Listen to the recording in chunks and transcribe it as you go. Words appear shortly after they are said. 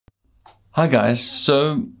Hi guys,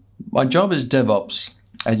 so my job is DevOps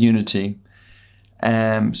at Unity,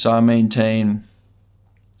 and so I maintain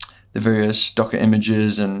the various Docker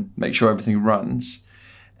images and make sure everything runs.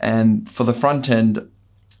 And for the front end,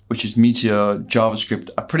 which is Meteor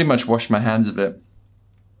JavaScript, I pretty much wash my hands of it.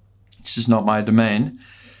 It's just not my domain.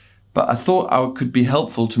 But I thought I could be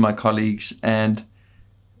helpful to my colleagues and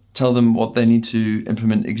tell them what they need to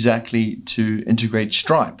implement exactly to integrate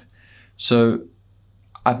Stripe. So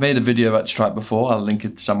I've made a video about Stripe before, I'll link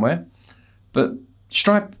it somewhere, but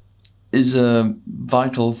Stripe is a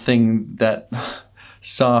vital thing that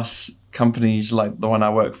SaaS companies like the one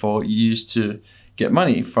I work for use to get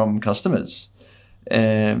money from customers,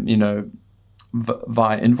 via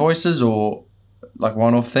invoices or like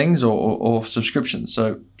one-off things or subscriptions.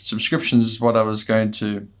 So subscriptions is what I was going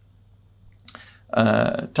to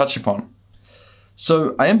touch upon.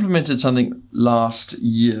 So I implemented something last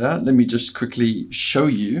year. Let me just quickly show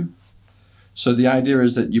you. So the idea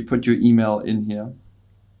is that you put your email in here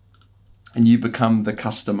and you become the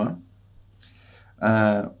customer,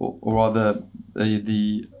 or rather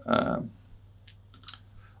the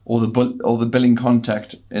billing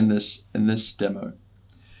contact in this demo.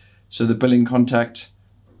 So the billing contact,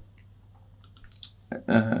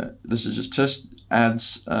 this is just test,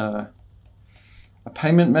 adds a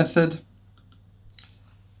payment method,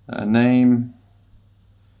 name,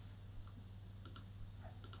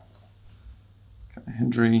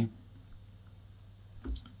 Hendry,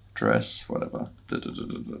 address, whatever.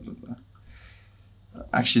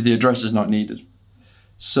 Actually, the address is not needed.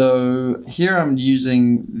 So here I'm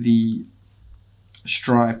using the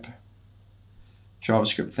Stripe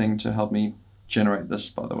JavaScript thing to help me generate this,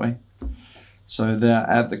 by the way. So there,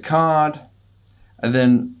 add the card, and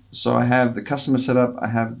then, so I have the customer set up, I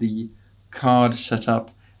have the card set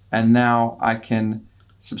up, and now I can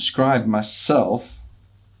subscribe myself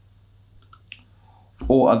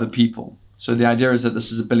or other people. So the idea is that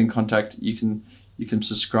this is a billing contact. You can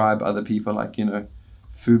subscribe other people, like,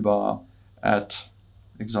 Fubar at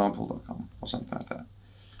example.com or something like that.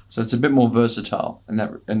 So it's a bit more versatile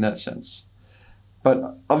in that sense.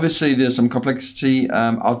 But obviously there's some complexity.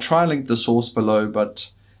 I'll try and link the source below,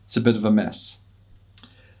 but it's a bit of a mess.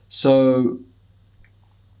 So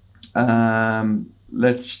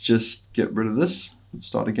let's just get rid of this. Let's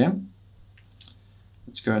start again.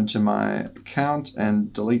 Let's go into my account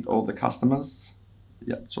and delete all the customers.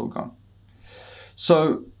 Yep, it's all gone.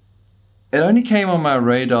 So it only came on my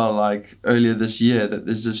radar like earlier this year that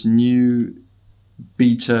there's this new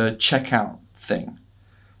beta checkout thing.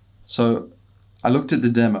 So I looked at the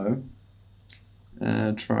demo,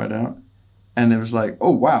 tried it out, and it was like,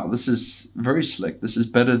 oh wow, this is very slick. This is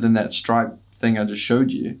better than that Stripe thing I just showed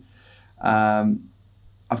you.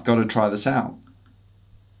 I've got to try this out.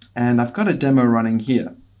 And I've got a demo running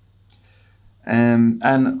here. And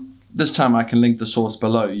this time I can link the source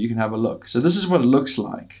below. You can have a look. So this is what it looks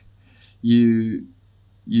like. You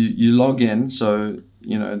log in. So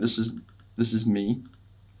this is me.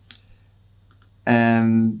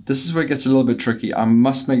 And this is where it gets a little bit tricky. I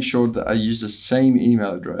must make sure that I use the same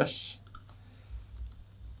email address.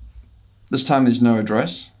 This time there's no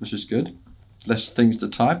address, which is good. Less things to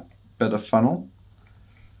type, better funnel.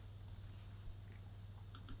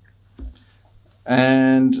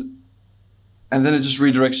 And then it just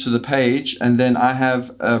redirects to the page, and then I have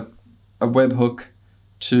a webhook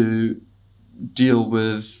to deal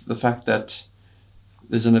with the fact that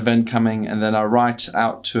there's an event coming, and then I write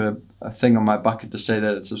out to a thing on my bucket to say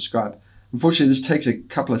that it's subscribed. Unfortunately, this takes a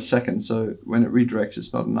couple of seconds, so when it redirects,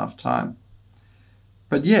 it's not enough time.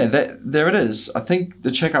 But yeah, there it is. I think the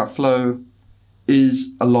checkout flow is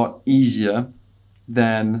a lot easier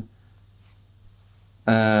than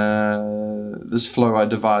this flow I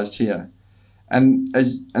devised here, and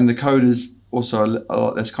the code is also a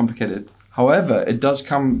lot less complicated. However, it does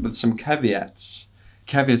come with some caveats.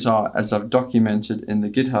 Caveats are, as I've documented in the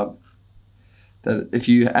GitHub, that if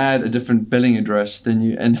you add a different billing address, then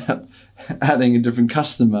you end up adding a different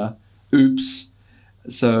customer. Oops.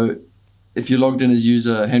 So if you logged in as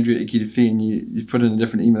user Hendry Ikitifi and you put in a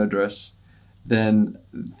different email address, then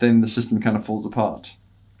the system kind of falls apart.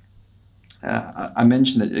 I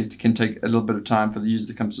mentioned that it can take a little bit of time for the user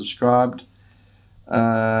to become subscribed.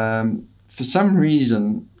 For some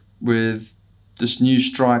reason, with this new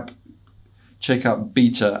Stripe checkout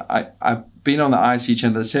beta, I've been on the IRC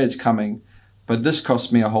channel. They say it's coming, but this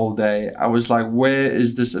cost me a whole day. I was like, where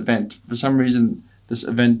is this event? For some reason, this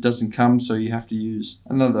event doesn't come, so you have to use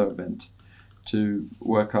another event to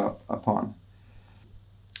work upon.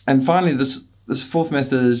 And finally, this fourth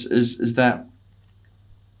method is that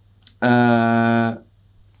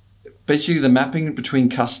basically the mapping between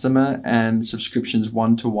customer and subscriptions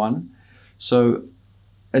one-to-one. So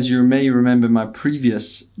as you may remember my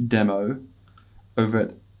previous demo over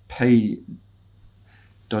at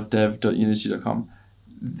pay.dev.unity.com,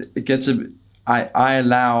 it gets I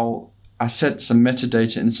set some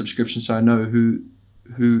metadata in the subscription so I know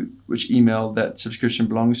which email that subscription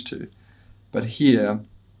belongs to. But here,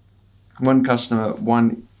 one customer,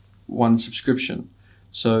 one subscription.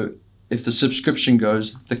 So if the subscription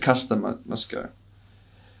goes, the customer must go.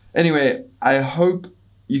 Anyway, I hope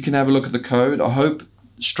you can have a look at the code. I hope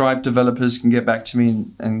Stripe developers can get back to me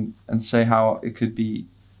and say how it could be,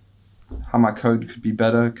 how my code could be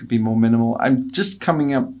better, could be more minimal. I just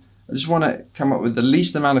want to come up with the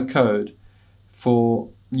least amount of code for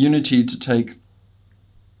Unity to take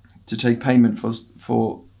payment for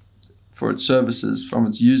its services from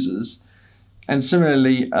its users, and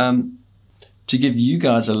similarly to give you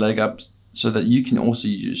guys a leg up so that you can also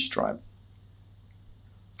use Stripe.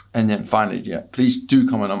 And then finally, yeah, please do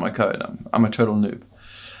comment on my code. I'm a total noob.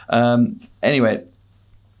 Anyway,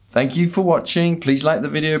 thank you for watching. Please like the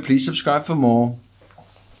video. Please subscribe for more.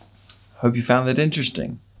 Hope you found that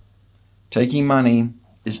interesting. Taking money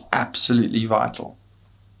is absolutely vital.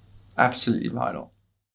 Absolutely vital.